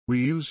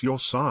We use your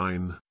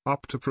sign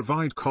up to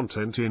provide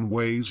content in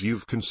ways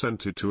you've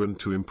consented to and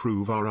to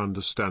improve our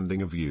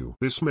understanding of you.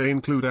 This may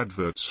include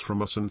adverts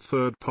from us and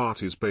third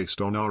parties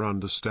based on our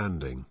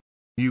understanding.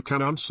 You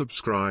can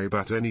unsubscribe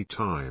at any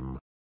time.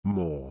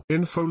 More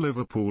info.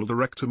 Liverpool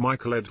director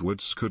Michael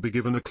Edwards could be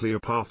given a clear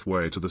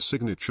pathway to the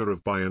signature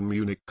of Bayern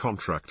Munich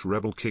contract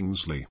rebel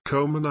Kingsley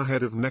Coman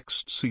ahead of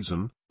next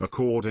season,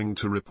 according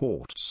to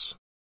reports.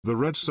 The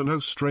Reds are no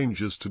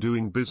strangers to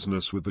doing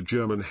business with the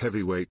German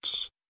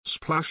heavyweights,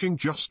 splashing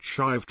just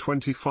shy of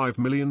 £25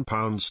 million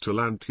to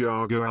land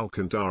Thiago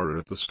Alcantara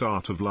at the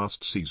start of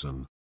last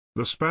season.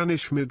 The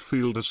Spanish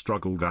midfielder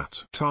struggled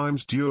at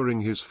times during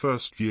his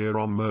first year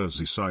on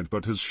Merseyside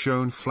but has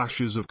shown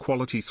flashes of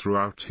quality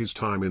throughout his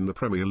time in the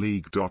Premier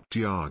League.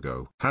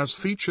 Thiago has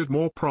featured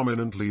more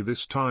prominently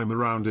this time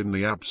around in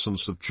the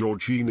absence of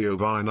Jorginho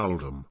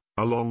Wijnaldum,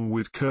 along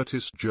with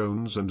Curtis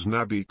Jones and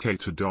Naby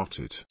Keita.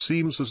 It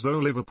seems as though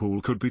Liverpool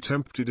could be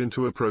tempted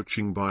into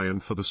approaching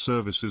Bayern for the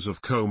services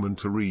of Coman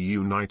to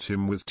reunite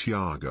him with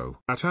Thiago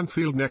at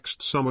Anfield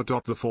next summer.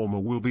 The former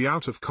will be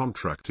out of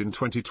contract in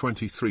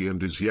 2023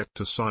 and is yet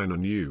to sign a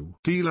new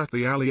deal at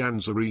the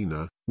Allianz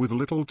Arena, with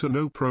little to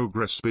no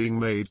progress being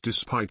made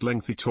despite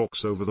lengthy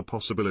talks over the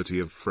possibility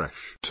of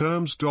fresh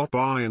terms.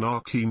 Bayern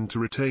are keen to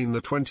retain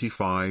the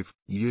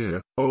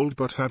 25-year-old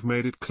but have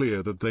made it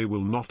clear that they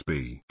will not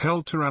be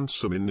held to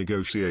ransom in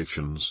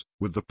negotiations,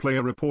 with the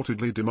player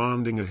reportedly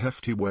demanding a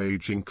hefty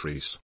wage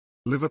increase.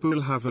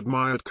 Liverpool have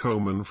admired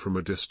Coman from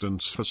a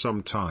distance for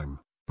some time,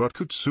 but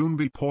could soon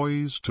be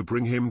poised to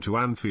bring him to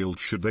Anfield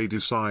should they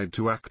decide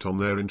to act on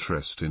their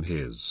interest in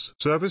his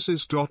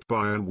services.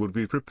 Bayern would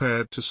be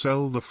prepared to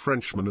sell the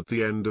Frenchman at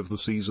the end of the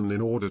season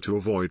in order to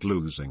avoid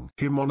losing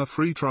him on a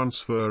free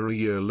transfer a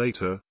year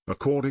later,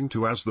 according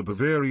to as the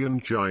Bavarian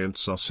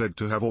giants are said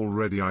to have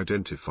already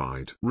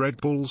identified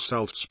Red Bull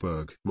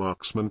Salzburg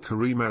marksman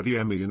Karim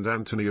Adeyemi and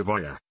Anthony of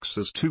Ajax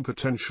as two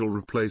potential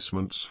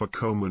replacements for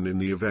Coman in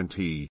the event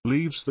he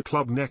leaves the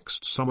club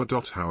next summer.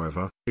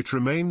 However, it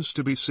remains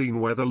to be seen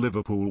whether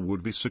Liverpool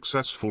would be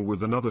successful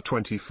with another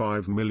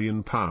 £25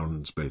 million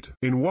bid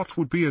in what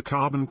would be a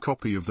carbon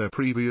copy of their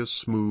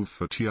previous move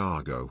for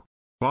Thiago.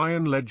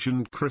 Bayern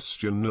legend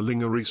Christian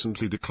Nallinger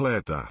recently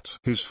declared that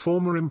his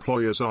former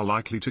employers are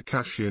likely to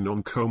cash in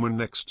on Coman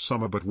next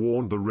summer but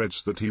warned the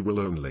Reds that he will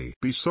only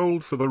be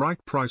sold for the right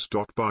price.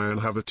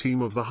 Bayern have a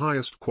team of the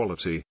highest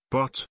quality,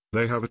 but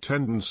they have a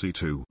tendency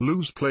to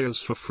lose players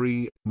for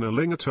free,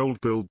 Nallinger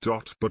told Bild.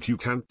 But you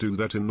can't do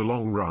that in the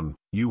long run.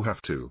 You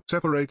have to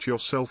separate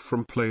yourself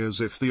from players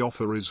if the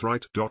offer is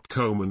right.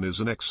 Coman is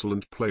an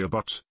excellent player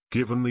but,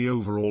 given the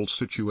overall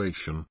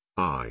situation,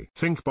 I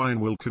think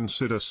Bayern will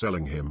consider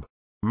selling him.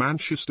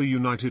 Manchester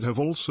United have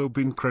also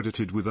been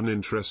credited with an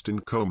interest in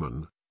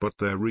Coman, but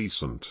their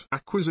recent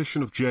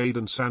acquisition of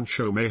Jadon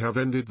Sancho may have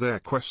ended their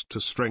quest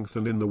to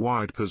strengthen in the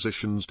wide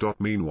positions.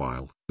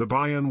 Meanwhile, the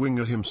Bayern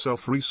winger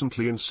himself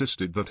recently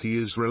insisted that he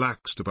is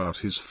relaxed about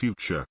his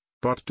future,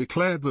 but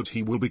declared that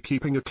he will be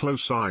keeping a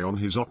close eye on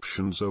his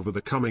options over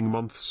the coming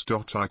months.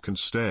 I can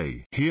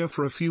stay here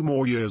for a few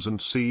more years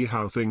and see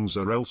how things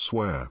are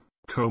elsewhere,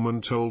 Coman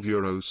told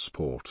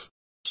Eurosport.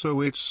 So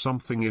it's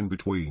something in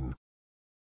between.